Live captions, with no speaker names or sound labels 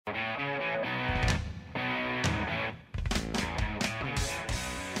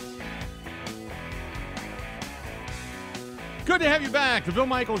Good to have you back. The Bill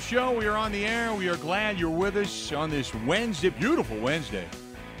Michaels Show. We are on the air. We are glad you're with us on this Wednesday, beautiful Wednesday.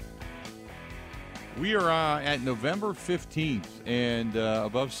 We are at November 15th and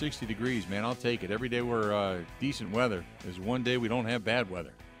above 60 degrees, man. I'll take it. Every day we're decent weather. There's one day we don't have bad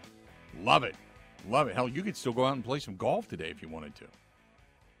weather. Love it. Love it. Hell, you could still go out and play some golf today if you wanted to.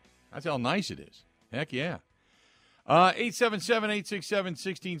 That's how nice it is. Heck yeah.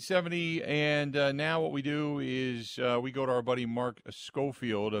 877-867-1670. And now what we do is we go to our buddy Mark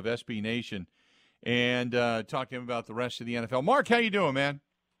Schofield of SB Nation and talk to him about the rest of the NFL. Mark, how you doing, man?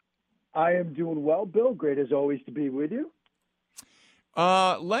 I am doing well, Bill. Great as always to be with you.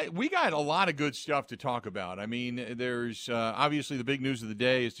 We got a lot of good stuff to talk about. I mean, there's obviously the big news of the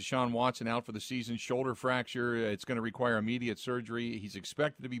day is Deshaun Watson out for the season, shoulder fracture. It's going to require immediate surgery. He's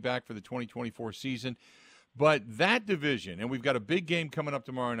expected to be back for the 2024 season. But that division, and we've got a big game coming up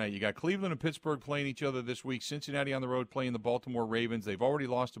tomorrow night. You got Cleveland and Pittsburgh playing each other this week. Cincinnati on the road playing the Baltimore Ravens. They've already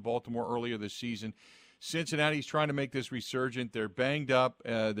lost to Baltimore earlier this season. Cincinnati's trying to make this resurgent. They're banged up.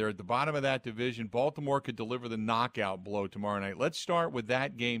 They're at the bottom of that division. Baltimore could deliver the knockout blow tomorrow night. Let's start with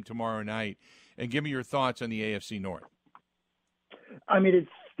that game tomorrow night and give me your thoughts on the AFC North. I mean, it's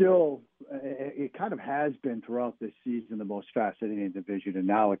still – it kind of has been throughout this season the most fascinating division, and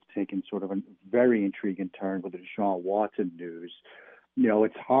now it's taken sort of a very intriguing turn with the Deshaun Watson news. You know,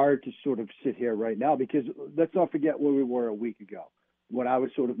 it's hard to sort of sit here right now because let's not forget where we were a week ago, when I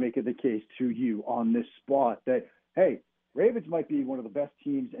was sort of making the case to you on this spot that, hey, Ravens might be one of the best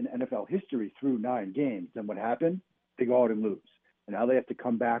teams in NFL history through 9 games. And what happened? They go out and lose. And now they have to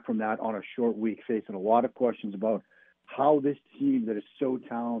come back from that on a short week, facing a lot of questions about how this team that is so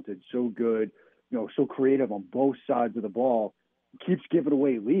talented, so good, you know, so creative on both sides of the ball keeps giving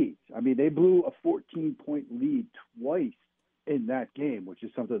away leads. I mean, they blew a 14-point lead twice in that game, which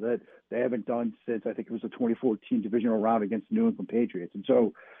is something that they haven't done since I think it was the 2014 divisional round against New England Patriots. And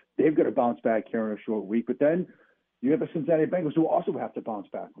so they've got to bounce back here in a short week. But then you have the Cincinnati Bengals who also have to bounce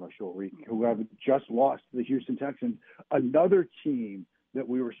back on a short week, who have just lost to the Houston Texans, another team that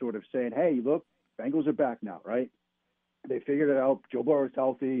we were sort of saying, hey, look, Bengals are back now, right? They figured it out. Joe Burrow is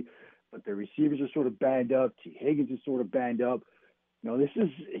healthy, but their receivers are sort of banged up. T. Higgins is sort of banged up. You know, this is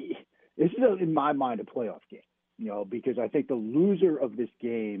in my mind, a playoff game. You know, because I think the loser of this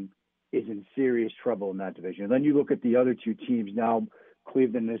game is in serious trouble in that division. And then you look at the other two teams now,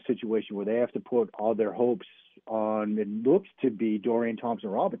 Cleveland in a situation where they have to put all their hopes on, it looks to be Dorian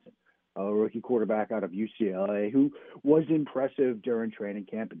Thompson-Robinson, a rookie quarterback out of UCLA who was impressive during training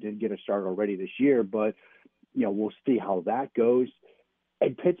camp and did get a start already this year. But, you know, we'll see how that goes.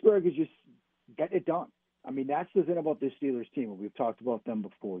 And Pittsburgh is just getting it done. I mean, that's the thing about this Steelers team. We've talked about them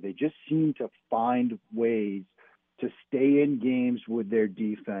before. They just seem to find ways to stay in games with their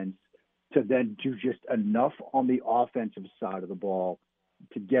defense, to then do just enough on the offensive side of the ball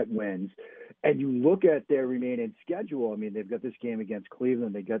to get wins. And you look at their remaining schedule. I mean, they've got this game against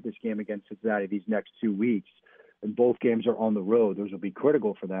Cleveland. They got this game against Cincinnati these next 2 weeks, and both games are on the road. Those will be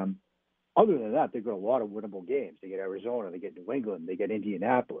critical for them. Other than that, they've got a lot of winnable games. They get Arizona, they get New England, they get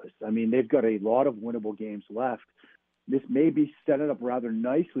Indianapolis. I mean, they've got a lot of winnable games left. This may be setting up rather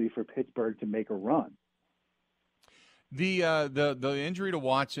nicely for Pittsburgh to make a run. The injury to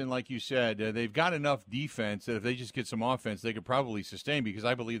Watson, like you said, they've got enough defense that if they just get some offense, they could probably sustain, because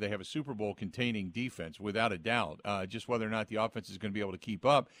I believe they have a Super Bowl containing defense without a doubt. Just whether or not the offense is going to be able to keep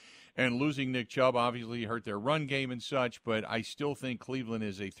up. And losing Nick Chubb obviously hurt their run game and such, but I still think Cleveland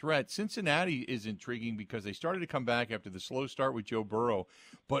is a threat. Cincinnati is intriguing because they started to come back after the slow start with Joe Burrow,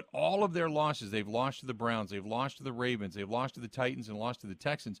 but all of their losses, they've lost to the Browns, they've lost to the Ravens, they've lost to the Titans, and lost to the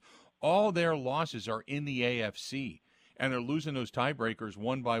Texans. All their losses are in the AFC. And they're losing those tiebreakers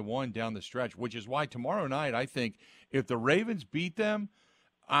one by one down the stretch, which is why tomorrow night, I think, if the Ravens beat them,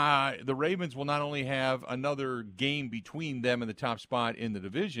 the Ravens will not only have another game between them and the top spot in the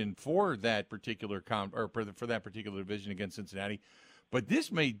division for that particular for that particular division against Cincinnati, but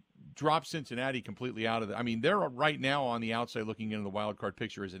this may drop Cincinnati completely out of the – I mean, they're right now on the outside looking into the wild card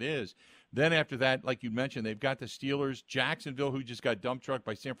picture as it is. Then after that, like you mentioned, they've got the Steelers, Jacksonville, who just got dump trucked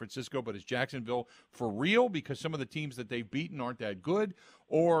by San Francisco, but is Jacksonville for real because some of the teams that they've beaten aren't that good?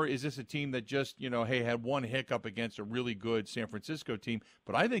 Or is this a team that just, you know, hey, had one hiccup against a really good San Francisco team?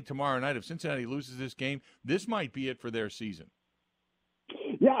 But I think tomorrow night, if Cincinnati loses this game, this might be it for their season.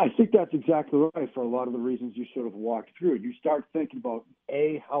 Yeah, I think that's exactly right for a lot of the reasons you sort of walked through. You start thinking about,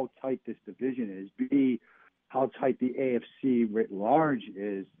 A, how tight this division is, B, how tight the AFC writ large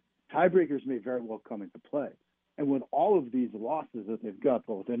is. Tiebreakers may very well come into play. And with all of these losses that they've got,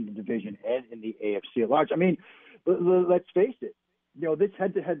 both in the division and in the AFC at large, I mean, let's face it, you know, this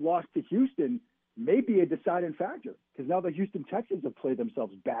head-to-head loss to Houston may be a deciding factor because now the Houston Texans have played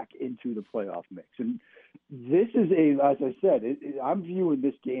themselves back into the playoff mix. And this is as I said, I'm viewing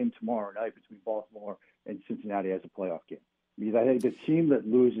this game tomorrow night between Baltimore and Cincinnati as a playoff game because I think the team that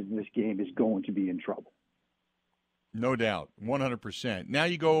loses this game is going to be in trouble. No doubt, 100%. Now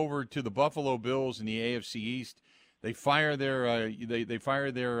you go over to the Buffalo Bills in the AFC East. They fire their they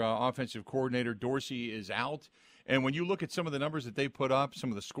fire their offensive coordinator. Dorsey is out. And when you look at some of the numbers that they put up, some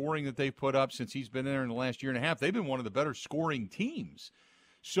of the scoring that they've put up since he's been there in the last year and a half, they've been one of the better scoring teams.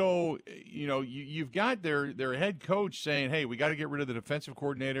 So, you've got their head coach saying, hey, we got to get rid of the defensive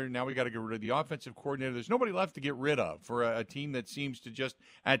coordinator. Now we got to get rid of the offensive coordinator. There's nobody left to get rid of for a team that seems to just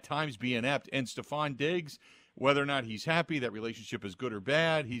at times be inept. And Stephon Diggs, whether or not he's happy, that relationship is good or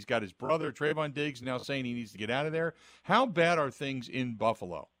bad. He's got his brother, Trayvon Diggs, now saying he needs to get out of there. How bad are things in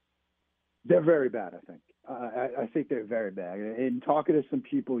Buffalo? They're very bad, I think. I think they're very bad. And talking to some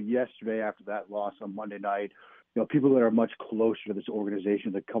people yesterday after that loss on Monday night, people that are much closer to this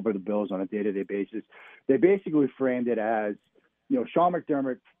organization that cover the Bills on a day-to-day basis, they basically framed it as, Sean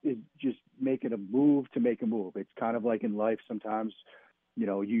McDermott is just making a move to make a move. It's kind of like in life sometimes,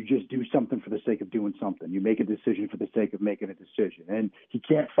 you just do something for the sake of doing something. You make a decision for the sake of making a decision. And he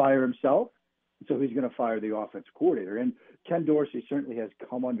can't fire himself, so he's going to fire the offensive coordinator. And Ken Dorsey certainly has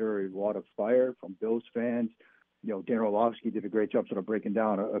come under a lot of fire from Bills fans. Dan Orlovsky did a great job sort of breaking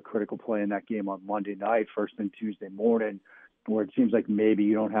down a critical play in that game on Monday night, first thing Tuesday morning, where it seems like maybe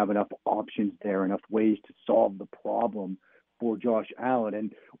you don't have enough options there, enough ways to solve the problem for Josh Allen.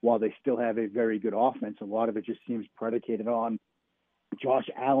 And while they still have a very good offense, a lot of it just seems predicated on Josh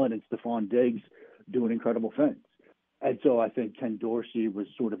Allen and Stephon Diggs doing incredible things. And so I think Ken Dorsey was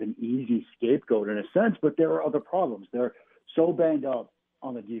sort of an easy scapegoat in a sense, but there are other problems. They're so banged up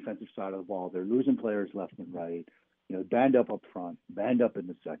on the defensive side of the ball. They're losing players left and right, banged up front, banged up in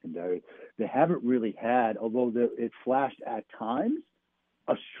the secondary. They haven't really had, although it flashed at times,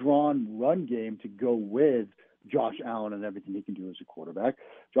 a strong run game to go with Josh Allen and everything he can do as a quarterback.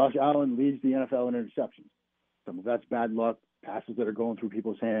 Josh Allen leads the NFL in interceptions. Some of that's bad luck, passes that are going through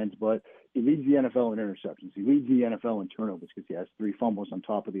people's hands, but he leads the NFL in interceptions. He leads the NFL in turnovers because he has 3 fumbles on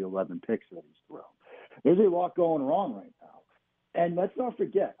top of the 11 picks that he's thrown. There's a lot going wrong right now. And let's not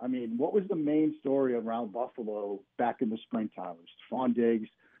forget, what was the main story around Buffalo back in the springtime? It was Stephon Diggs.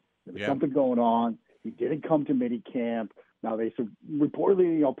 There was something going on. He didn't come to minicamp. Now, they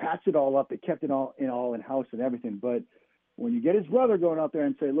reportedly, patched it all up. They kept it all in-house and everything. But when you get his brother going out there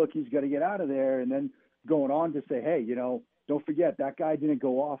and say, look, he's got to get out of there, and then going on to say, hey, don't forget, that guy didn't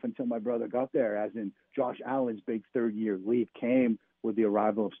go off until my brother got there, as in Josh Allen's big third-year leap came with the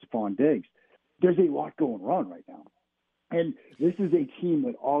arrival of Stephon Diggs. There's a lot going on right now. And this is a team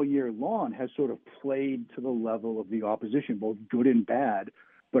that all year long has sort of played to the level of the opposition, both good and bad.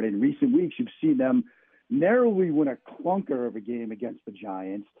 But in recent weeks, you've seen them narrowly win a clunker of a game against the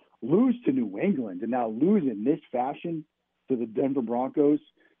Giants, lose to New England, and now lose in this fashion to the Denver Broncos.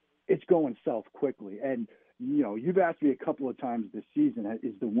 It's going south quickly. And, you've asked me a couple of times this season,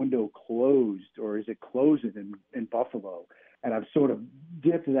 is the window closed or is it closing in Buffalo? And I've sort of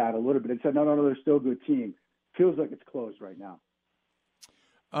dipped that a little bit and said, no, they're still a good team. Feels like it's closed right now.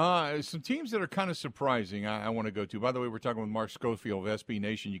 Some teams that are kind of surprising I want to go to. By the way, we're talking with Mark Schofield of SB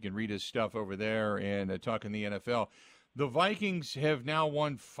Nation. You can read his stuff over there and talking the NFL. The Vikings have now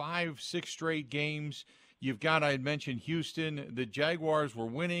won 5-6 straight games. You've got, I had mentioned Houston. The Jaguars were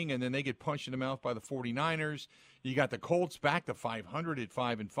winning, and then they get punched in the mouth by the 49ers. You got the Colts back to 500 at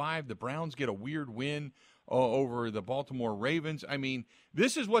 5-5. The Browns get a weird win over the Baltimore Ravens.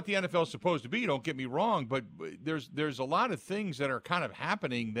 This is what the NFL is supposed to be, don't get me wrong, but there's a lot of things that are kind of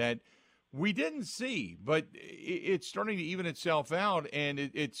happening that we didn't see, but it's starting to even itself out, and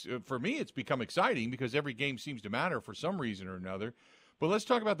it's for me, it's become exciting because every game seems to matter for some reason or another. But let's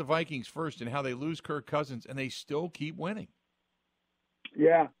talk about the Vikings first and how they lose Kirk Cousins, and they still keep winning.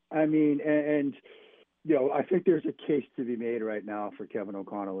 Yeah, I think there's a case to be made right now for Kevin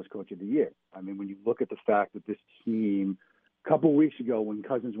O'Connell as Coach of the Year. When you look at the fact that this team, a couple of weeks ago when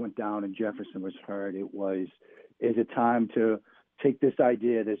Cousins went down and Jefferson was hurt, is it time to take this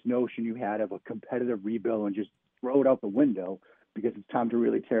idea, this notion you had of a competitive rebuild and just throw it out the window because it's time to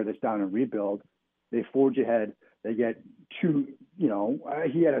really tear this down and rebuild. They forge ahead. They get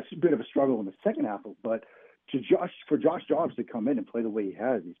he had a bit of a struggle in the second half, but for Josh Jacobs to come in and play the way he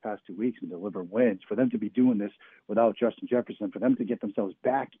has these past 2 weeks and deliver wins, for them to be doing this without Justin Jefferson, for them to get themselves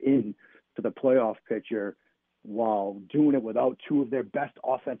back in to the playoff picture while doing it without 2 of their best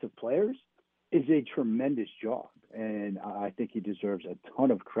offensive players is a tremendous job. And I think he deserves a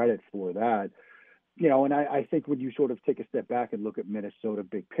ton of credit for that. And I think when you sort of take a step back and look at Minnesota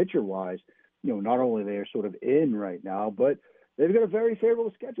big picture wise, not only they're sort of in right now, but they've got a very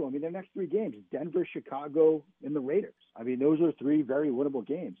favorable schedule. I mean, their next three games: Denver, Chicago, and the Raiders. I mean, those are three very winnable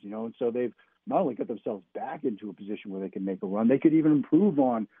games, and so they've not only got themselves back into a position where they can make a run, they could even improve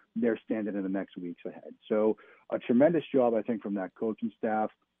on their standing in the next weeks ahead. So a tremendous job, I think, from that coaching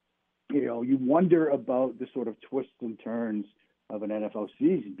staff. You wonder about the sort of twists and turns of an NFL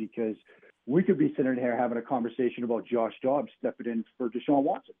season, because we could be sitting here having a conversation about Josh Dobbs stepping in for Deshaun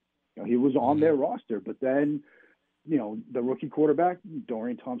Watson. He was on their roster, but then, the rookie quarterback,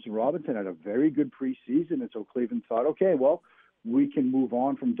 Dorian Thompson-Robinson, had a very good preseason, and so Cleveland thought, okay, well, we can move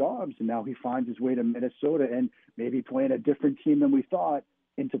on from Dobbs, and now he finds his way to Minnesota and maybe playing a different team than we thought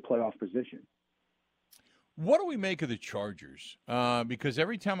into playoff position. What do we make of the Chargers? Because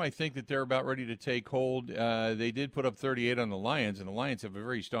every time I think that they're about ready to take hold, they did put up 38 on the Lions, and the Lions have a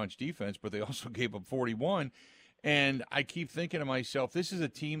very staunch defense, but they also gave up 41. And I keep thinking to myself, this is a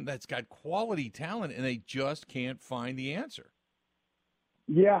team that's got quality talent, and they just can't find the answer.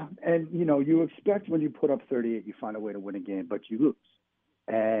 Yeah, and, you expect when you put up 38, you find a way to win a game, but you lose.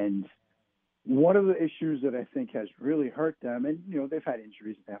 And one of the issues that I think has really hurt them, and, they've had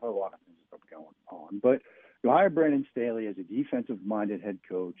injuries, they have a lot of things going on, but you hire Brandon Staley as a defensive-minded head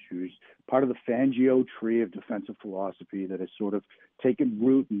coach who's part of the Fangio tree of defensive philosophy that has sort of taken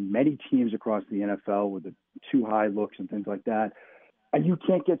root in many teams across the NFL with the too high looks and things like that. And you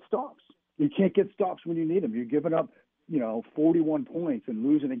can't get stops. You can't get stops when you need them. You're giving up, 41 points and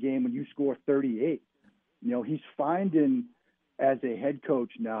losing a game when you score 38. He's finding as a head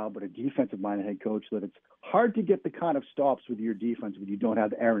coach now, but a defensive-minded head coach, that it's hard to get the kind of stops with your defense when you don't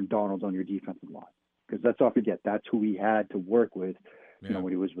have Aaron Donald on your defensive line. Because let's not forget, that's who he had to work with, when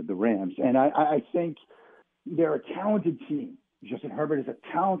he was with the Rams. And I think they're a talented team. Justin Herbert is a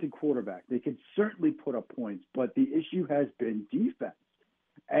talented quarterback. They could certainly put up points, but the issue has been defense.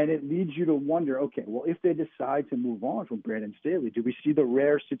 And it leads you to wonder, okay, well, if they decide to move on from Brandon Staley, do we see the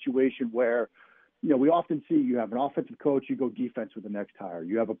rare situation where, we often see you have an offensive coach, you go defense with the next hire.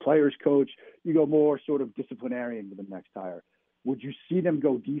 You have a players coach, you go more sort of disciplinarian with the next hire. Would you see them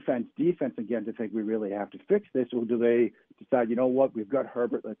go defense again to think we really have to fix this? Or do they decide, we've got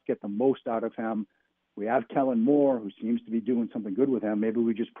Herbert, let's get the most out of him. We have Kellen Moore, who seems to be doing something good with him. Maybe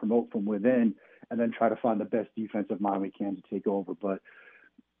we just promote from within and then try to find the best defensive mind we can to take over. But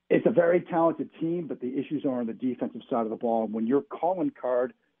it's a very talented team, but the issues are on the defensive side of the ball. And when your calling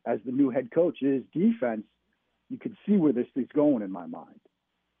card as the new head coach is defense, you can see where this is going in my mind.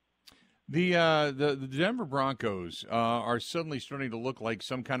 The Denver Broncos are suddenly starting to look like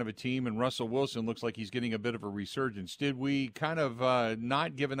some kind of a team, and Russell Wilson looks like he's getting a bit of a resurgence. Did we kind of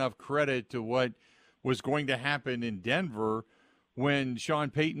not give enough credit to what was going to happen in Denver when Sean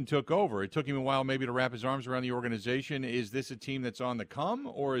Payton took over? It took him a while maybe to wrap his arms around the organization. Is this a team that's on the come,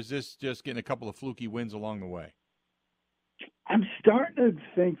 or is this just getting a couple of fluky wins along the way? I'm starting to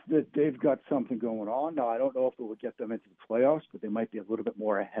think that they've got something going on. Now, I don't know if it will get them into the playoffs, but they might be a little bit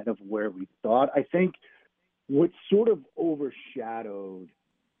more ahead of where we thought. I think what sort of overshadowed,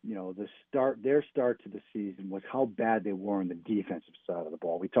 their start to the season was how bad they were on the defensive side of the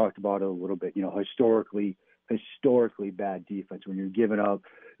ball. We talked about it a little bit, historically bad defense when you're giving up,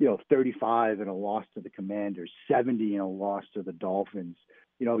 35 in a loss to the Commanders, 70 in a loss to the Dolphins.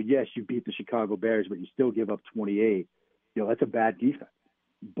 Yes, you beat the Chicago Bears, but you still give up 28. That's a bad defense.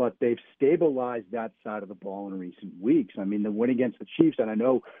 But they've stabilized that side of the ball in recent weeks. I mean, the win against the Chiefs, and I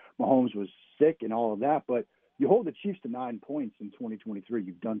know Mahomes was sick and all of that, but you hold the Chiefs to 9 points in 2023,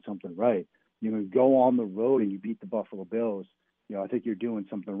 you've done something right. You go on the road and you beat the Buffalo Bills, I think you're doing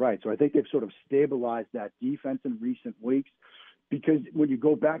something right. So I think they've sort of stabilized that defense in recent weeks, because when you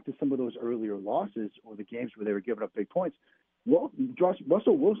go back to some of those earlier losses or the games where they were giving up big points, well,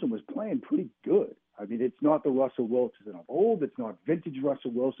 Russell Wilson was playing pretty good. I mean, it's not the Russell Wilson of old. It's not vintage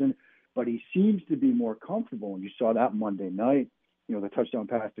Russell Wilson, but he seems to be more comfortable. And you saw that Monday night, the touchdown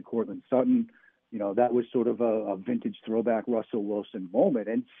pass to Cortland Sutton. That was sort of a vintage throwback Russell Wilson moment.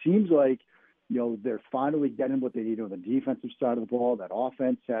 And it seems like, they're finally getting what they need on the defensive side of the ball. That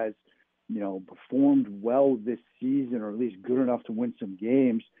offense has, performed well this season, or at least good enough to win some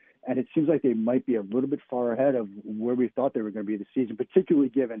games. And it seems like they might be a little bit far ahead of where we thought they were going to be this season, particularly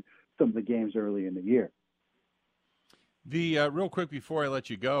given some of the games early in the year. The real quick before I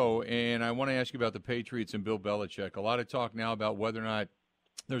let you go, and I want to ask you about the Patriots and Bill Belichick. A lot of talk now about whether or not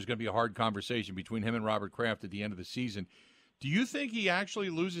there's going to be a hard conversation between him and Robert Kraft at the end of the season. Do you think he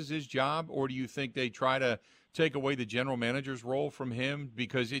actually loses his job, or do you think they try to take away the general manager's role from him?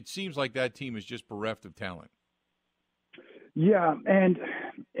 Because it seems like that team is just bereft of talent. Yeah, and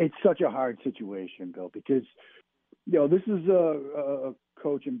it's such a hard situation, Bill, because, This is a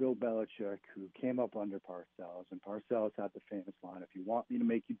coach in Bill Belichick who came up under Parcells, and Parcells had the famous line, "If you want me to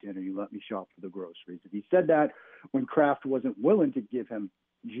make you dinner, you let me shop for the groceries." And he said that when Kraft wasn't willing to give him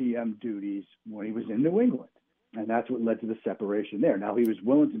GM duties when he was in New England, and that's what led to the separation there. Now, he was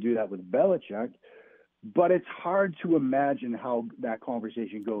willing to do that with Belichick, but it's hard to imagine how that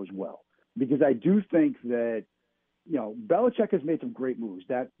conversation goes well, because I do think that Belichick has made some great moves.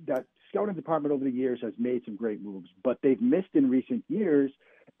 That scouting department over the years has made some great moves, but they've missed in recent years.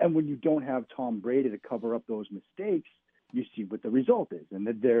 And when you don't have Tom Brady to cover up those mistakes, you see what the result is, and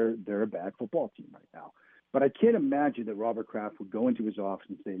that they're a bad football team right now. But I can't imagine that Robert Kraft would go into his office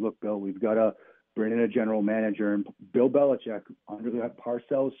and say, "Look, Bill, we've got to bring in a general manager." And Bill Belichick, under that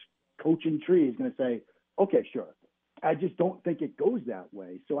Parcells coaching tree, is going to say, "Okay, sure." I just don't think it goes that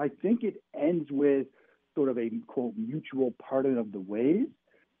way. So I think it ends with sort of a, quote, mutual parting of the ways.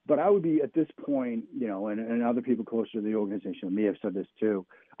 But I would be, at this point, and other people closer to the organization may have said this too,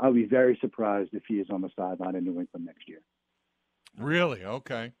 I would be very surprised if he is on the sideline in New England next year. Really?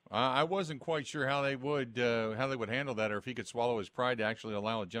 Okay. I wasn't quite sure how they would handle that, or if he could swallow his pride to actually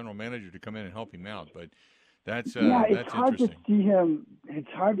allow a general manager to come in and help him out. But that's it's hard interesting. to see him. It's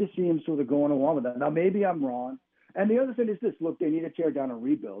hard to see him sort of going along with that. Now, maybe I'm wrong. And the other thing is this: look, they need to tear down and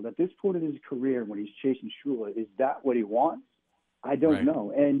rebuild. At this point in his career, when he's chasing Shula, is that what he wants? I don't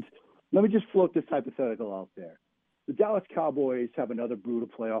know. And let me just float this hypothetical out there. The Dallas Cowboys have another brutal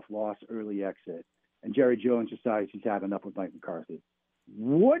playoff loss, early exit, and Jerry Jones decides he's had enough with Mike McCarthy.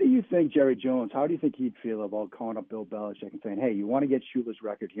 What do you think, Jerry Jones, how do you think he'd feel about calling up Bill Belichick and saying, "Hey, you want to get Shula's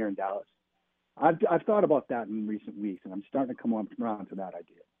record here in Dallas?" I've thought about that in recent weeks, and I'm starting to come around to that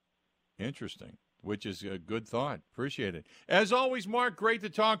idea. Interesting. Which is a good thought. Appreciate it. As always, Mark, great to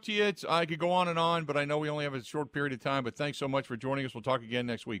talk to you. I could go on and on, but I know we only have a short period of time. But thanks so much for joining us. We'll talk again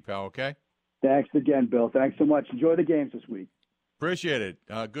next week, pal, okay? Thanks again, Bill. Thanks so much. Enjoy the games this week. Appreciate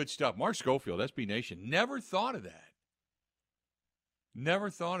it. Good stuff. Mark Schofield, SB Nation. Never thought of that.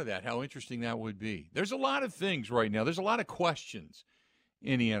 Never thought of that, how interesting that would be. There's a lot of things right now. There's a lot of questions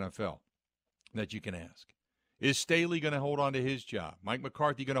in the NFL that you can ask. Is Staley going to hold on to his job? Mike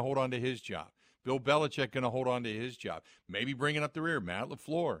McCarthy going to hold on to his job? Bill Belichick going to hold on to his job? Maybe bringing up the rear, Matt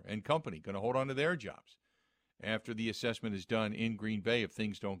LaFleur and company going to hold on to their jobs after the assessment is done in Green Bay if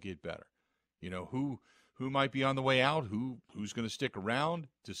things don't get better. Who might be on the way out? Who's going to stick around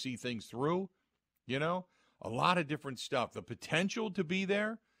to see things through? A lot of different stuff. The potential to be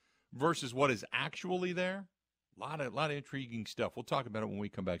there versus what is actually there. A lot of intriguing stuff. We'll talk about it when we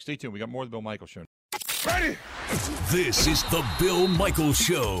come back. Stay tuned. We got more of the Bill Michaels Show. Ready? This is the Bill Michaels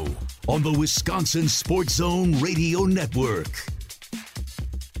Show on the Wisconsin Sports Zone Radio Network.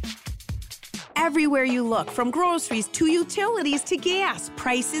 Everywhere you look, from groceries to utilities to gas,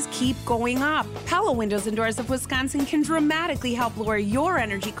 prices keep going up. Pella Windows and Doors of Wisconsin can dramatically help lower your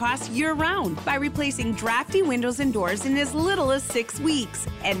energy costs year-round by replacing drafty windows and doors in as little as 6 weeks.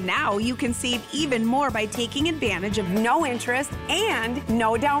 And now you can save even more by taking advantage of no interest and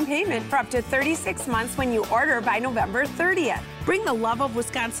no down payment for up to 36 months when you order by November 30th. Bring the love of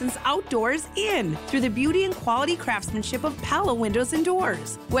Wisconsin's outdoors in through the beauty and quality craftsmanship of Pella Windows and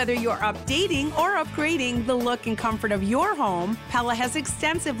Doors. Whether you're updating or upgrading the look and comfort of your home, Pella has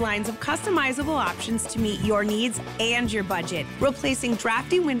extensive lines of customizable options to meet your needs and your budget. Replacing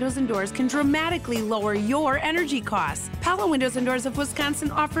drafty windows and doors can dramatically lower your energy costs. Pella Windows and Doors of Wisconsin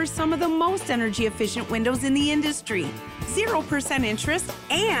offers some of the most energy efficient windows in the industry. 0% interest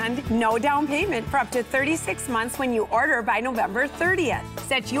and no down payment for up to 36 months when you order by November 30th.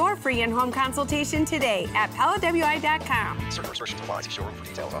 Set your free in-home consultation today at PellaWI.com. Certain restrictions apply. See showroom for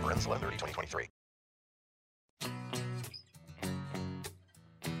details. Offer ends 11/30/2023.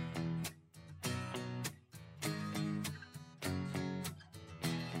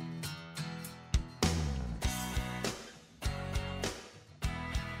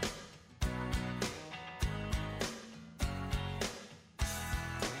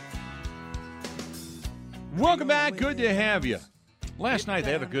 Welcome back. Good to have you. Last night,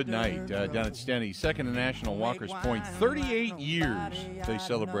 they had a good night down at Stenny. Second and National Walker's Point. 38 years they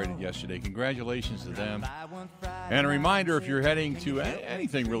celebrated yesterday. Congratulations to them. And a reminder, if you're heading to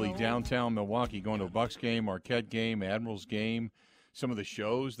anything really downtown Milwaukee, going to a Bucks game, Marquette game, Admirals game, some of the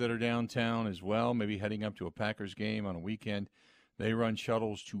shows that are downtown as well, maybe heading up to a Packers game on a weekend, they run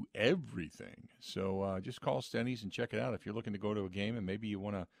shuttles to everything. So just call Stenny's and check it out if you're looking to go to a game and maybe you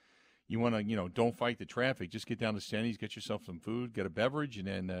want to, don't fight the traffic. Just get down to Stenny's, get yourself some food, get a beverage, and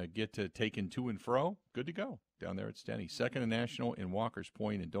then get to taking to and fro. Good to go down there at Stenny's. Second and National in Walker's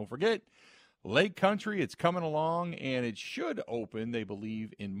Point. And don't forget, Lake Country, it's coming along, and it should open, they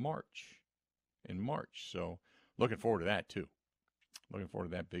believe, in March. So Looking forward to that, too. Looking forward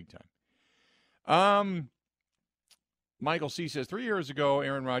to that big time. Michael C. says, 3 years ago,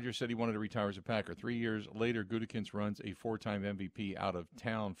 Aaron Rodgers said he wanted to retire as a Packer. 3 years later, Gutekunst runs a 4-time MVP out of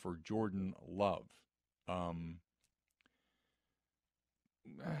town for Jordan Love.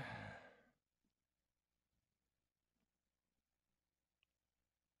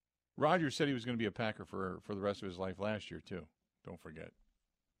 Rodgers said he was going to be a Packer for the rest of his life last year, too. Don't forget.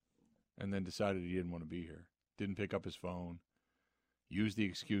 And then decided he didn't want to be here. Didn't pick up his phone. Used the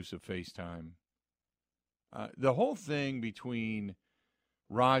excuse of FaceTime. The whole thing between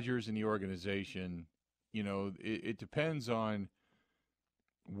Rodgers and the organization, it depends on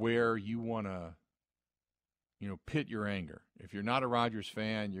where you want to, pit your anger. If you're not a Rodgers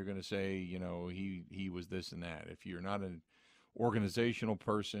fan, you're going to say, he was this and that. If you're not an organizational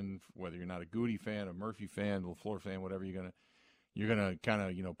person, whether you're not a Goody fan, a Murphy fan, LaFleur fan, whatever, you're gonna kind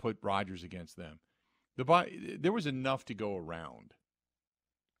of put Rodgers against them. There was enough to go around.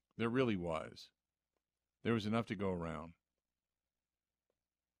 There really was. There was enough to go around.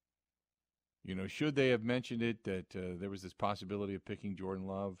 Should they have mentioned it that there was this possibility of picking Jordan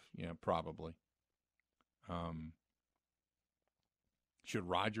Love? Yeah, probably. Should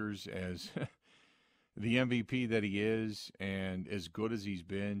Rodgers, as the MVP that he is and as good as he's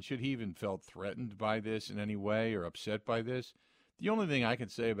been, should he even felt threatened by this in any way or upset by this? The only thing I can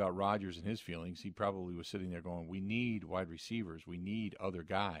say about Rodgers and his feelings, he probably was sitting there going, we need wide receivers. We need other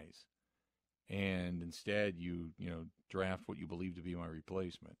guys. And instead you draft what you believe to be my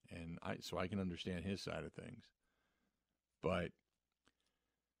replacement. And so I can understand his side of things. But,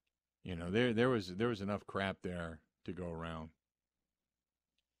 there was enough crap there to go around.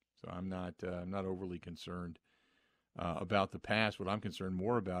 So I'm not overly concerned about the past. What I'm concerned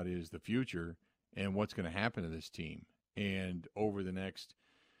more about is the future and what's going to happen to this team. And over the next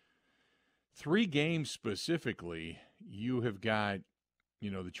 3 games specifically, you have got,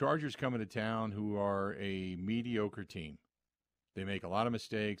 the Chargers coming to town, who are a mediocre team. They make a lot of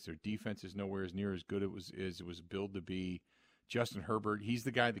mistakes. Their defense is nowhere as near as good as it was billed to be. Justin Herbert, he's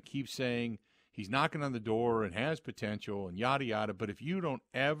the guy that keeps saying he's knocking on the door and has potential and yada, yada. But if you don't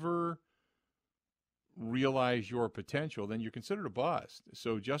ever realize your potential, then you're considered a bust.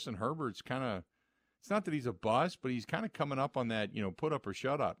 So Justin Herbert's kind of, it's not that he's a bust, but he's kind of coming up on that, put up or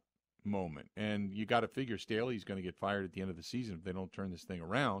shut up moment. And you got to figure Staley's going to get fired at the end of the season if they don't turn this thing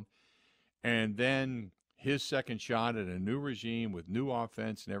around. And then his second shot at a new regime with new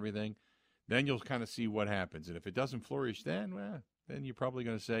offense and everything, then you'll kind of see what happens. And if it doesn't flourish then, then you're probably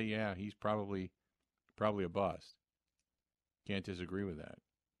going to say, yeah, he's probably a bust. Can't disagree with that.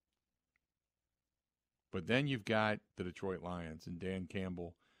 But then you've got the Detroit Lions and Dan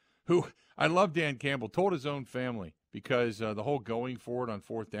Campbell, who, I love Dan Campbell, told his own family, because the whole going for it on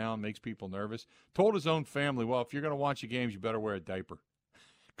 4th down makes people nervous, told his own family, well, if you're going to watch the games, you better wear a diaper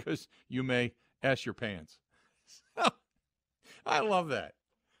because you may ess your pants. I love that.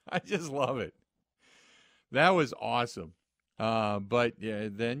 I just love it. That was awesome. But yeah,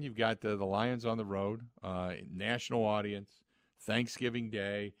 then you've got the Lions on the road, national audience, Thanksgiving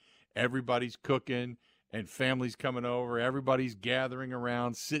Day, everybody's cooking and families coming over. Everybody's gathering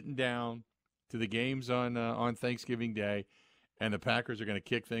around, sitting down to the games on Thanksgiving Day, and the Packers are going to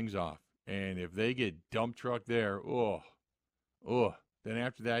kick things off. And if they get dump truck there, then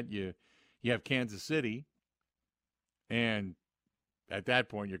after that you have Kansas City, and at that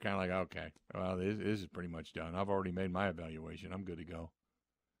point you're kind of like, okay, well, this is pretty much done. I've already made my evaluation. I'm good to go.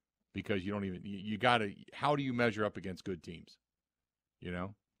 Because you got to, how do you measure up against good teams?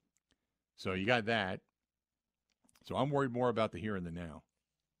 So you got that. So I'm worried more about the here and the now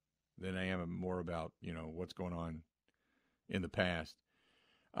than I am more about, what's going on in the past.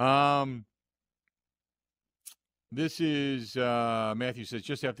 This is, Matthew says,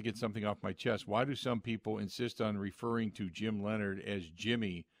 just have to get something off my chest. Why do some people insist on referring to Jim Leonard as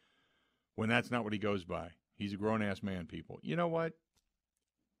Jimmy when that's not what he goes by? He's a grown-ass man, people. You know what?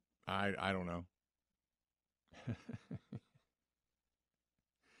 I don't know.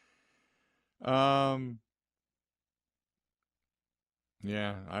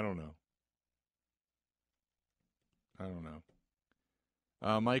 Yeah, I don't know.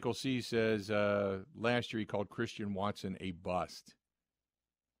 Michael C. says, last year he called Christian Watson a bust.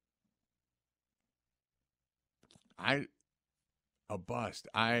 A bust.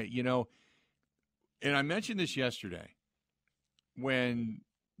 And I mentioned this yesterday when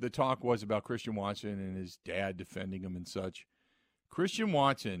the talk was about Christian Watson and his dad defending him and such. Christian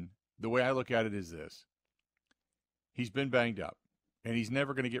Watson, the way I look at it is this. He's been banged up, and he's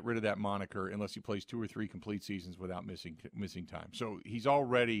never going to get rid of that moniker unless he plays 2 or 3 complete seasons without missing time. So he's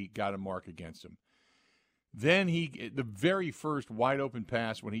already got a mark against him. Then the very first wide open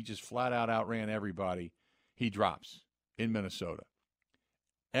pass when he just flat out outran everybody, he drops in Minnesota.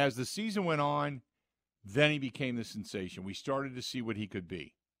 As the season went on, then he became the sensation. We started to see what he could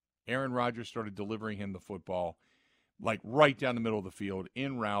be. Aaron Rodgers started delivering him the football, like right down the middle of the field,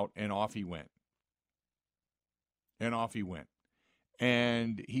 in route, and off he went.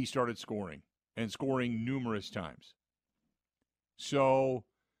 And he started scoring, and scoring numerous times. So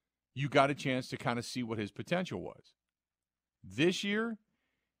you got a chance to kind of see what his potential was. This year,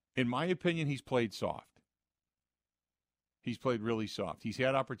 in my opinion, he's played soft. He's played really soft. He's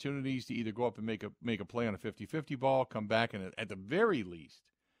had opportunities to either go up and make a play on a 50-50 ball, come back, and at the very least,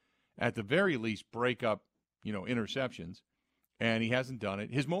 break up, interceptions, and he hasn't done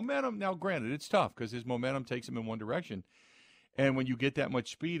it. His momentum, now granted, it's tough because his momentum takes him in one direction, and when you get that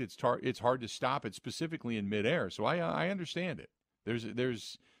much speed, it's hard to stop it, specifically in midair. So I understand it.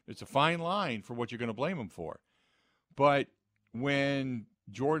 It's a fine line for what you're going to blame him for. But when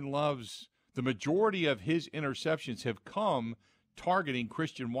Jordan Love's, the majority of his interceptions have come targeting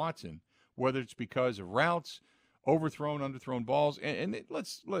Christian Watson, whether it's because of routes, overthrown, underthrown balls. And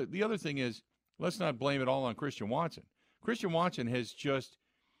the other thing is, let's not blame it all on Christian Watson. Christian Watson has just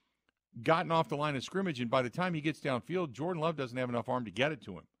gotten off the line of scrimmage, and by the time he gets downfield, Jordan Love doesn't have enough arm to get it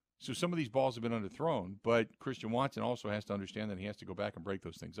to him. So some of these balls have been underthrown, but Christian Watson also has to understand that he has to go back and break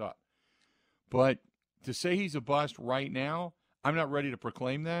those things up. But to say he's a bust right now, I'm not ready to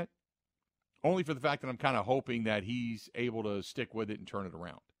proclaim that, only for the fact that I'm kind of hoping that he's able to stick with it and turn it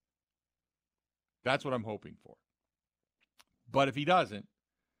around. That's what I'm hoping for. But if he doesn't,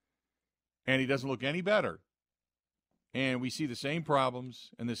 and he doesn't look any better, and we see the same problems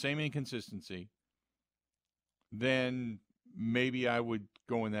and the same inconsistency, then maybe I would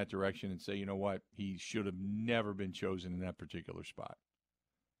go in that direction and say, you know what, he should have never been chosen in that particular spot.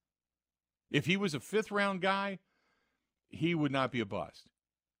 If he was a fifth-round guy, he would not be a bust.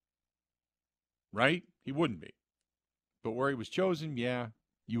 Right? He wouldn't be. But where he was chosen, yeah,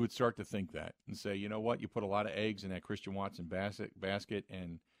 you would start to think that and say, you know what, you put a lot of eggs in that Christian Watson basket,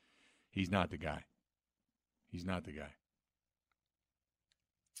 and he's not the guy. He's not the guy.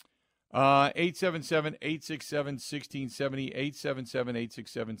 877-867-1670,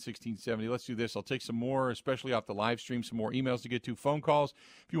 877-867-1670. Let's do this. I'll take some more, especially off the live stream, some more emails to get to, phone calls.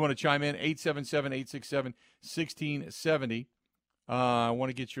 If you want to chime in, 877-867-1670. I want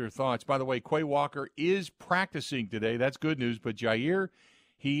to get your thoughts. By the way, Quay Walker is practicing today. That's good news. But Jair,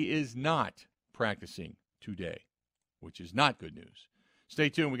 he is not practicing today, which is not good news. Stay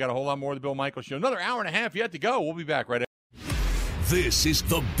tuned. We got a whole lot more of the Bill Michaels Show. Another hour and a half yet to go. We'll be back right after. This is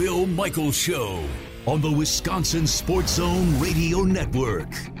the Bill Michaels Show on the Wisconsin Sports Zone Radio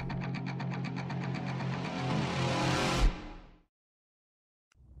Network.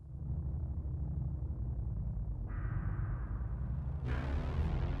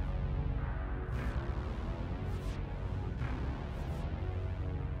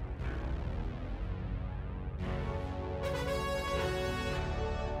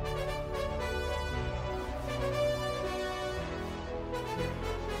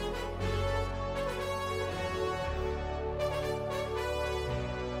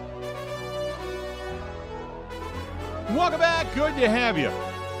 Welcome back. Good to have you.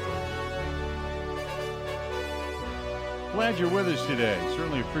 Glad you're with us today.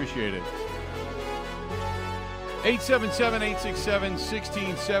 Certainly appreciate it.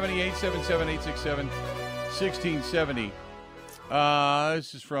 877-867-1670, 877-867-1670.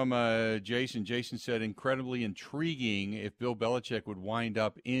 This is from Jason. Jason said, incredibly intriguing if Bill Belichick would wind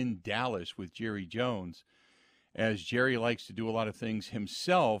up in Dallas with Jerry Jones. As Jerry likes to do a lot of things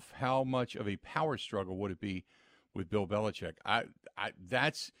himself, how much of a power struggle would it be with Bill Belichick?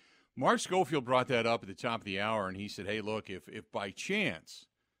 That's Mark Schofield brought that up at the top of the hour, and he said, hey, look, if by chance,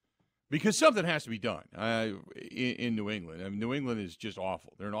 because something has to be done in New England. I mean, New England is just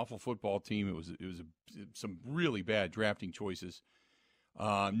awful. They're an awful football team. It was some really bad drafting choices.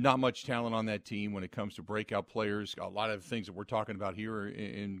 Not much talent on that team when it comes to breakout players. A lot of the things that we're talking about here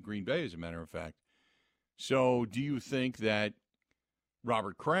in Green Bay, as a matter of fact. So do you think that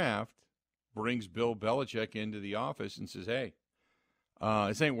Robert Kraft brings Bill Belichick into the office and says, hey,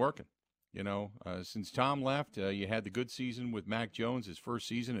 this ain't working? You know, since Tom left, you had the good season with Mac Jones, his first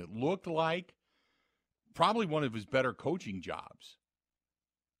season. It looked like probably one of his better coaching jobs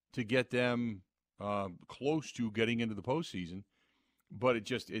to get them close to getting into the postseason. But it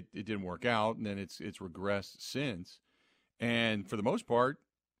didn't work out, and then it's regressed since. And for the most part,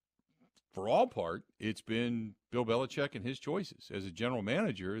 it's been Bill Belichick and his choices as a general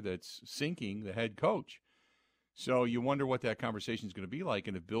manager that's sinking the head coach. So you wonder what that conversation is going to be like,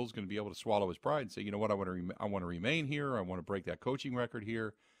 and if Bill's going to be able to swallow his pride and say, you know what, I want to remain here. I want to break that coaching record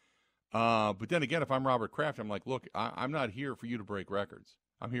here. But then again, if I'm Robert Kraft, I'm like, look, I'm not here for you to break records.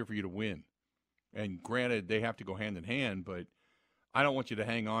 I'm here for you to win. And granted, they have to go hand in hand, but I don't want you to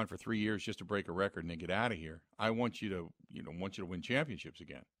hang on for 3 years just to break a record and then get out of here. I want you to, win championships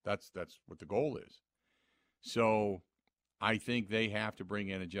again. That's what the goal is. So I think they have to bring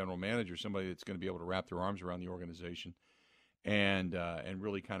in a general manager, somebody that's going to be able to wrap their arms around the organization and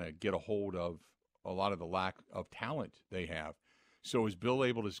really kind of get a hold of a lot of the lack of talent they have. So is Bill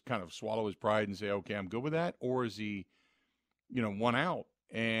able to kind of swallow his pride and say, okay, I'm good with that? Or is he, one out?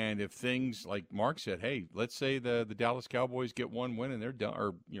 And if things, like Mark said, hey, let's say the Dallas Cowboys get one win and they're done,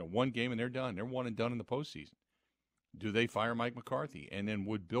 or, one game and they're done. They're one and done in the postseason. Do they fire Mike McCarthy? And then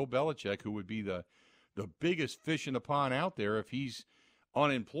would Bill Belichick, who would be the biggest fish in the pond out there, if he's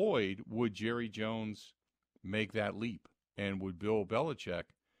unemployed, would Jerry Jones make that leap? And would Bill Belichick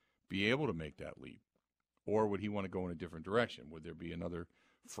be able to make that leap? Or would he want to go in a different direction? Would there be another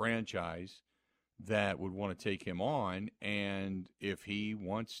franchise that would want to take him on? And if he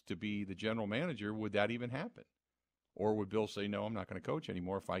wants to be the general manager, would that even happen? Or would Bill say, no, I'm not going to coach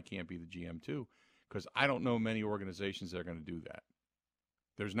anymore if I can't be the GM too? Because I don't know many organizations that are going to do that.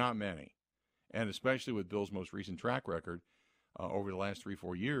 There's not many. And especially with Bill's most recent track record over the last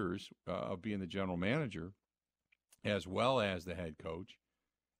 3-4 years of being the general manager as well as the head coach,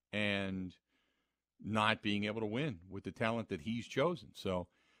 and not being able to win with the talent that he's chosen. So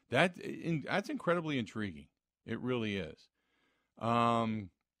that's incredibly intriguing. It really is. Was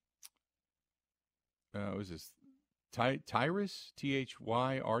this Tyrus?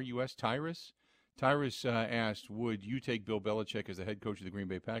 Tyrus? Tyrus? Tyrus asked, would you take Bill Belichick as the head coach of the Green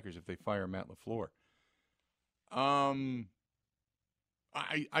Bay Packers if they fire Matt LaFleur? I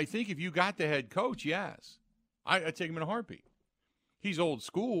think if you got the head coach, yes. I'd take him in a heartbeat. He's old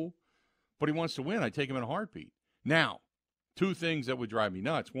school, but he wants to win. I'd take him in a heartbeat. Now, two things that would drive me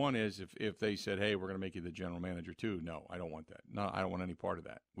nuts. One is if they said, hey, we're going to make you the general manager too. No, I don't want that. No, I don't want any part of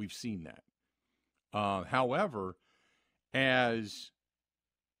that. We've seen that. However, as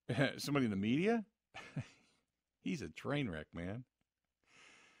somebody in the media, he's a train wreck, man.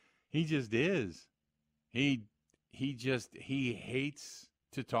 He just is. He hates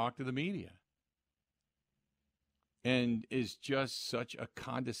to talk to the media and is just such a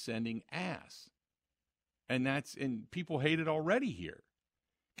condescending ass. And people hate it already here.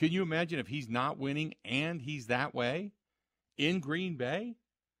 Can you imagine if he's not winning and he's that way in Green Bay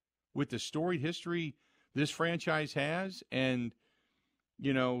with the storied history this franchise has, and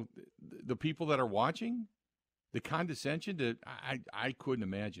the people that are watching, the condescension I couldn't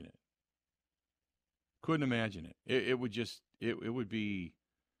imagine it. Couldn't imagine it. It would just, it would be,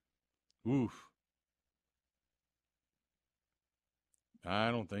 oof.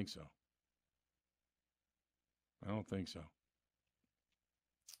 I don't think so.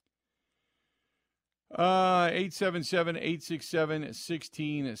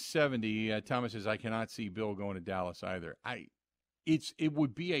 877-867-1670. Thomas says, I cannot see Bill going to Dallas either. It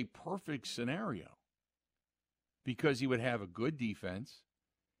would be a perfect scenario because he would have a good defense.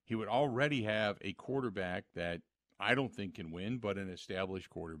 He would already have a quarterback that I don't think can win, but an established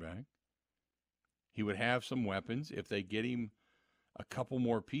quarterback. He would have some weapons. If they get him a couple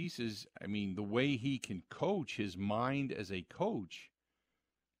more pieces, I mean, the way he can coach, his mind as a coach,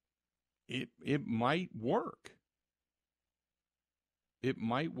 it might work. It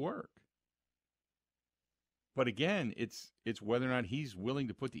might work. But again, it's whether or not he's willing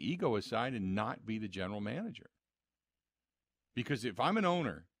to put the ego aside and not be the general manager. Because if I'm an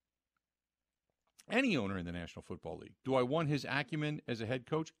owner, any owner in the National Football League, do I want his acumen as a head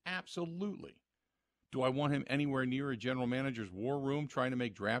coach? Absolutely. Do I want him anywhere near a general manager's war room trying to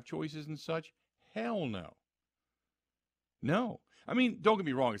make draft choices and such? Hell no. No. I mean, don't get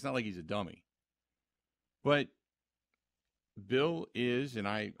me wrong. It's not like he's a dummy. But Bill is, and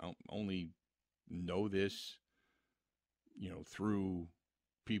I only know this, through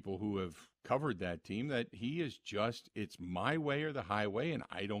people who have covered that team, that he is just, it's my way or the highway, and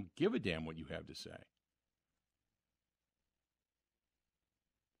I don't give a damn what you have to say.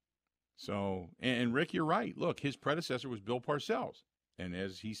 So, and Rick, you're right. Look, his predecessor was Bill Parcells. And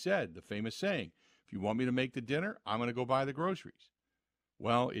as he said, the famous saying, if you want me to make the dinner, I'm going to go buy the groceries.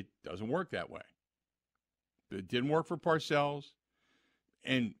 Well, it doesn't work that way. It didn't work for Parcells.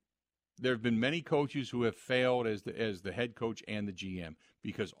 And there have been many coaches who have failed as the head coach and the GM,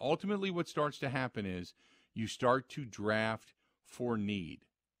 because ultimately what starts to happen is you start to draft for need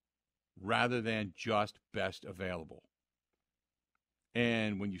rather than just best available.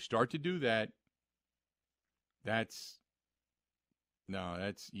 And when you start to do that, That's you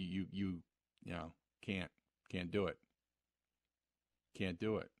know, can't do it. Can't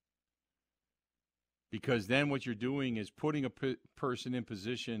do it. Because then what you're doing is putting a person in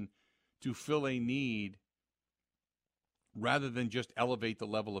position to fill a need rather than just elevate the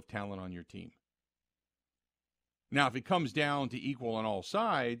level of talent on your team. Now, if it comes down to equal on all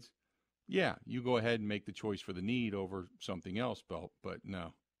sides, yeah, you go ahead and make the choice for the need over something else, but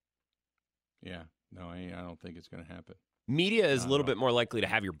no. Yeah, no, I don't think it's going to happen. Media is a little bit more likely to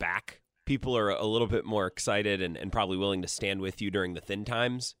have your back. People are a little bit more excited and probably willing to stand with you during the thin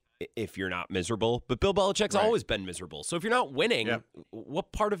times if you're not miserable. But Bill Belichick's always been miserable. So if you're not winning,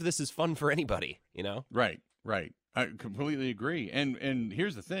 what part of this is fun for anybody, you know? Right. I completely agree. And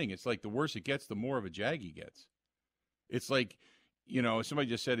here's the thing. It's like the worse it gets, the more of a jag he gets. It's like, you know, somebody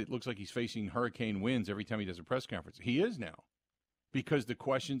just said it looks like he's facing hurricane winds every time he does a press conference. He is now because the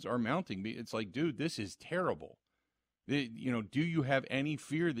questions are mounting. It's like, dude, this is terrible. You know, do you have any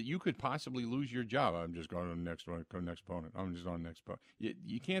fear that you could possibly lose your job? I'm just going to the next opponent. I'm just on the next opponent.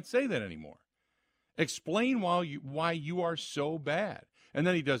 You can't say that anymore. Explain why you are so bad. And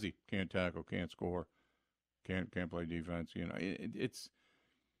then he does the can't tackle, can't score, can't play defense. You know, it's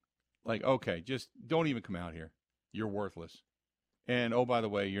like, okay, just don't even come out here. You're worthless. And, oh, by the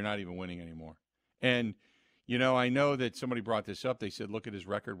way, you're not even winning anymore. And, you know, I know that somebody brought this up. They said, look at his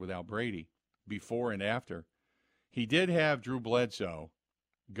record without Brady before and after. He did have Drew Bledsoe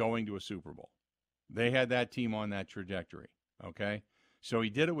going to a Super Bowl. They had that team on that trajectory, okay? So he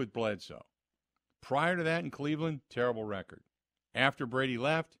did it with Bledsoe. Prior to that in Cleveland, terrible record. After Brady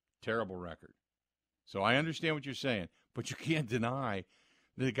left, terrible record. So I understand what you're saying, but you can't deny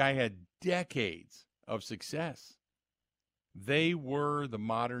that the guy had decades of success. They were the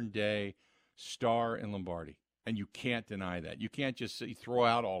modern-day star in Lombardi, and you can't deny that. You can't just throw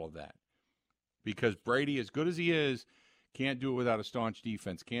out all of that. Because Brady, as good as he is, can't do it without a staunch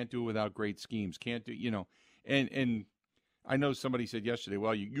defense, can't do it without great schemes, can't do, you know. And I know somebody said yesterday,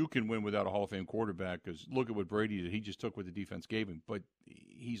 well, you can win without a Hall of Fame quarterback because look at what Brady did. He just took what the defense gave him. But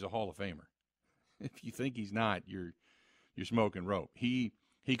he's a Hall of Famer. If you think he's not, you're smoking rope. He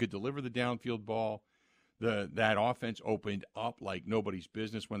could deliver the downfield ball. That offense opened up like nobody's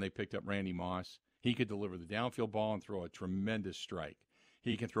business when they picked up Randy Moss. He could deliver the downfield ball and throw a tremendous strike.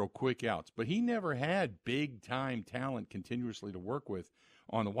 He can throw quick outs, but he never had big-time talent continuously to work with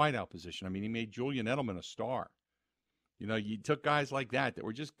on the wideout position. I mean, he made Julian Edelman a star. You know, you took guys like that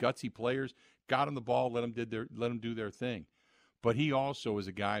were just gutsy players, got him the ball, let them do their thing. But he also is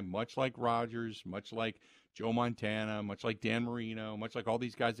a guy much like Rodgers, much like Joe Montana, much like Dan Marino, much like all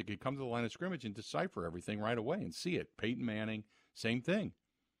these guys that could come to the line of scrimmage and decipher everything right away and see it. Peyton Manning, same thing.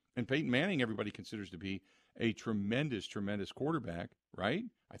 And Peyton Manning, everybody considers to be a tremendous, tremendous quarterback, right?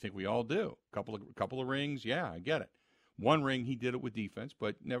 I think we all do. Couple of rings, yeah, I get it. One ring, he did it with defense,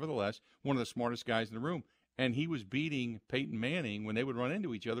 but nevertheless, one of the smartest guys in the room. And he was beating Peyton Manning when they would run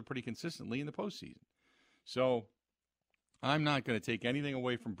into each other pretty consistently in the postseason. So I'm not going to take anything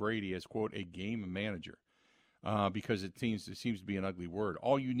away from Brady as, quote, a game manager because it seems to be an ugly word.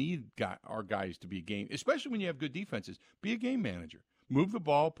 All you need are guys to be a game, especially when you have good defenses, be a game manager. Move the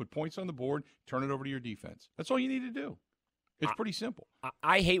ball, put points on the board, turn it over to your defense. That's all you need to do. It's pretty simple.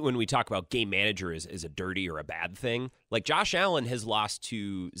 I hate when we talk about game manager as a dirty or a bad thing. Like Josh Allen has lost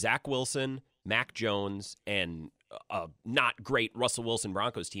to Zach Wilson, Mac Jones, and a not great Russell Wilson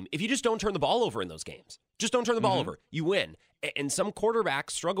Broncos team. If you just don't turn the ball over in those games, just don't turn the ball over, you win. And some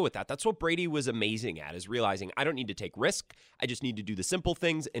quarterbacks struggle with that. That's what Brady was amazing at, is realizing I don't need to take risk. I just need to do the simple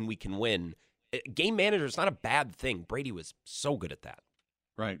things, and we can win. Game manager is not a bad thing. Brady was so good at that.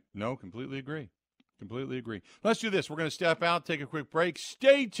 Right. No, completely agree. Completely agree. Let's do this. We're going to step out, take a quick break.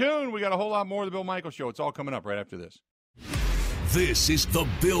 Stay tuned. We got a whole lot more of the Bill Michaels Show. It's all coming up right after this. This is the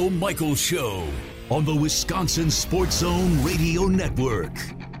Bill Michaels Show on the Wisconsin Sports Zone Radio Network.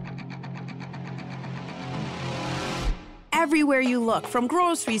 Everywhere you look, from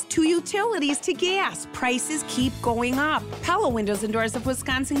groceries to utilities to gas, prices keep going up. Pella Windows and Doors of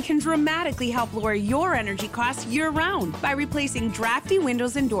Wisconsin can dramatically help lower your energy costs year-round by replacing drafty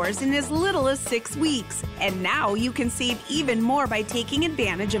windows and doors in as little as 6 weeks. And now you can save even more by taking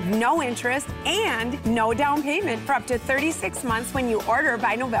advantage of no interest and no down payment for up to 36 months when you order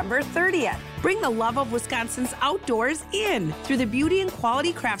by November 30th. Bring the love of Wisconsin's outdoors in through the beauty and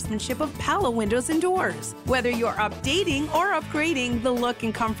quality craftsmanship of Pella Windows and Doors. Whether you're updating or upgrading the look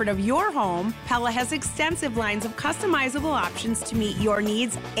and comfort of your home, Pella has extensive lines of customizable options to meet your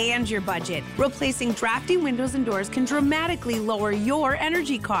needs and your budget. Replacing drafty windows and doors can dramatically lower your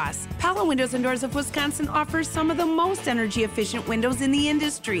energy costs. Pella Windows and Doors of Wisconsin offers some of the most energy efficient windows in the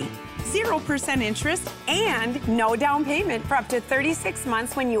industry. 0% interest, and no down payment for up to 36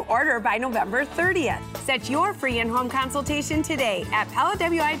 months when you order by November 30th. Set your free in-home consultation today at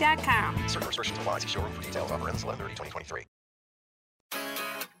PellaWI.com. Certain restrictions apply. See showroom for details. Offer ends 11/30/2023.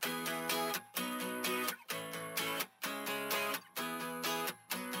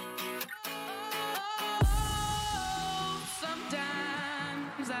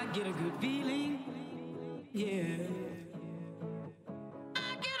 Sometimes I get a good feeling, yeah.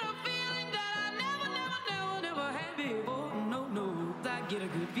 I get a feeling that I never had before. No, I get a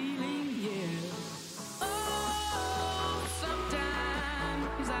good feeling, yeah. Oh,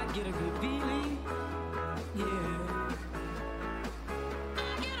 sometimes I get a good feeling, yeah. I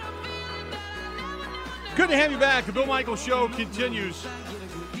get a feeling that I never Good to have you back. The Bill Michaels Show continues.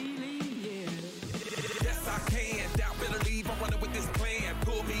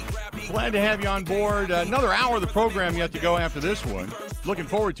 Glad to have you on board. Another hour of the program yet to go after this one. Looking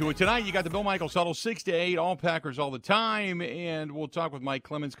forward to it. Tonight, you got the Bill Michaels Huddle, 6 to 8, all Packers all the time. And we'll talk with Mike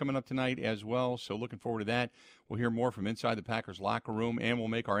Clemens coming up tonight as well. So looking forward to that. We'll hear more from inside the Packers locker room, and we'll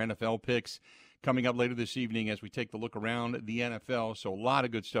make our NFL picks coming up later this evening as we take the look around the NFL. So a lot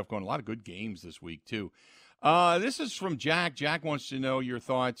of good stuff going, a lot of good games this week, too. This is from Jack. Jack wants to know your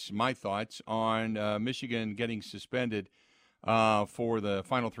thoughts, my thoughts, on Michigan getting suspended for the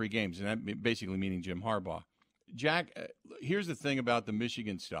final 3 games, and that basically meaning Jim Harbaugh. Jack, here's the thing about the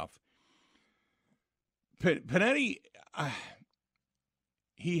Michigan stuff. Panetti,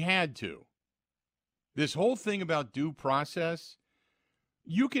 he had to. This whole thing about due process,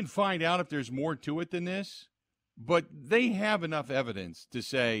 you can find out if there's more to it than this, but they have enough evidence to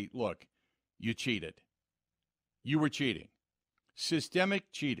say, look, you cheated. You were cheating.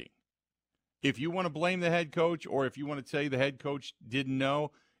 Systemic cheating. If you want to blame the head coach or if you want to say the head coach didn't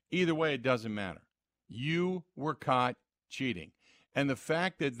know, either way, it doesn't matter. You were caught cheating. And the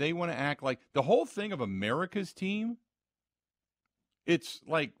fact that they want to act like the whole thing of America's team, it's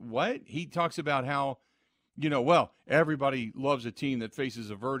like, what? He talks about how, everybody loves a team that faces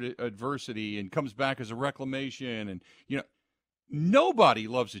adversity and comes back as a reclamation. And, nobody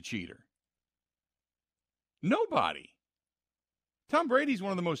loves a cheater. Nobody. Tom Brady's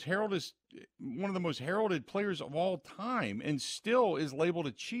one of the most heralded players of all time, and still is labeled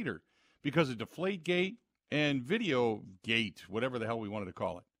a cheater because of Deflategate and Videogate, whatever the hell we wanted to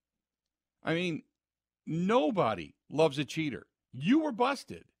call it. I mean, nobody loves a cheater. You were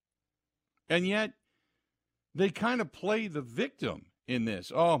busted, and yet they kind of play the victim in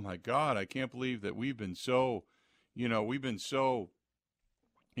this. Oh my God, I can't believe that we've been so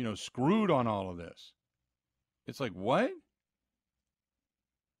screwed on all of this. It's like, what?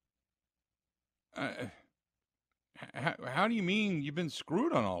 How do you mean you've been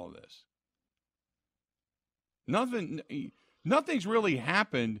screwed on all of this? Nothing's really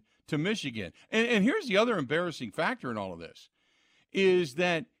happened to Michigan. And here's the other embarrassing factor in all of this, is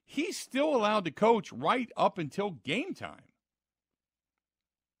that he's still allowed to coach right up until game time.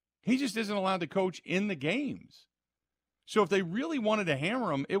 He just isn't allowed to coach in the games. So if they really wanted to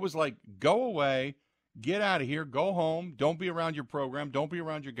hammer him, it was like, go away. Get out of here. Go home. Don't be around your program. Don't be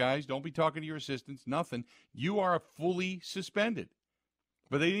around your guys. Don't be talking to your assistants. Nothing. You are fully suspended.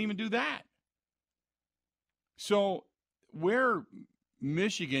 But they didn't even do that. So where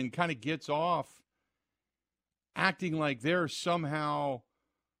Michigan kind of gets off acting like they're somehow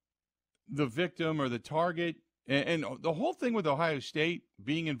the victim or the target, and the whole thing with Ohio State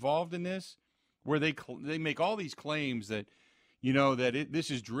being involved in this, where they make all these claims that, this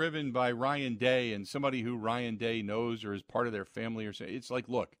is driven by Ryan Day and somebody who Ryan Day knows or is part of their family or something. It's like,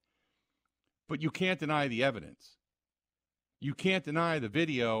 look, but you can't deny the evidence. You can't deny the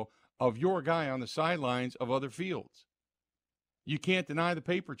video of your guy on the sidelines of other fields. You can't deny the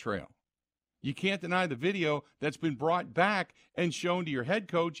paper trail. You can't deny the video that's been brought back and shown to your head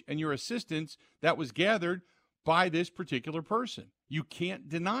coach and your assistants that was gathered by this particular person. You can't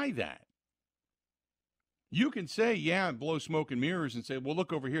deny that. You can say, yeah, and blow smoke and mirrors and say, well,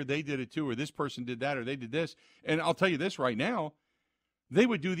 look over here, they did it too, or this person did that, or they did this. And I'll tell you this right now, they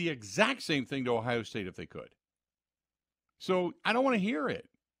would do the exact same thing to Ohio State if they could. So I don't want to hear it.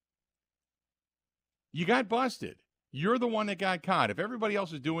 You got busted. You're the one that got caught. If everybody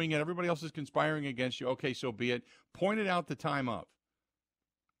else is doing it, everybody else is conspiring against you, okay, so be it. Point it out the time of.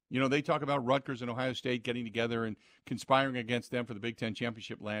 They talk about Rutgers and Ohio State getting together and conspiring against them for the Big Ten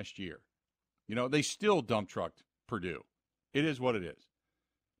championship last year. They still dump trucked Purdue. It is what it is.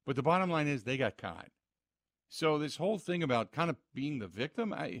 But the bottom line is they got caught. So this whole thing about kind of being the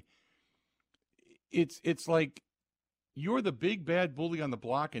victim, it's like you're the big bad bully on the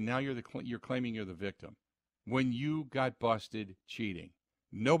block, and now you're claiming you're the victim when you got busted cheating.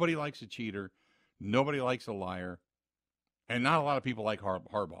 Nobody likes a cheater. Nobody likes a liar. And not a lot of people like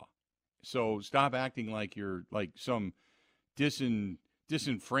Harbaugh. So stop acting like you're like some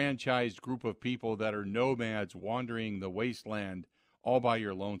disenfranchised group of people that are nomads wandering the wasteland all by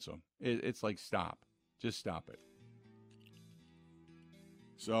your lonesome. It's like, stop. Just stop it.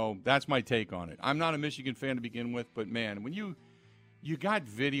 So that's my take on it. I'm not a Michigan fan to begin with, but, man, when you got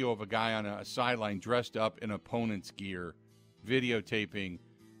video of a guy on a sideline dressed up in opponent's gear videotaping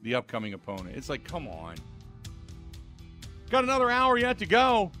the upcoming opponent, it's like, come on. Got another hour yet to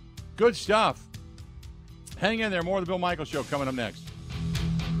go. Good stuff. Hang in there. More of the Bill Michaels Show coming up next.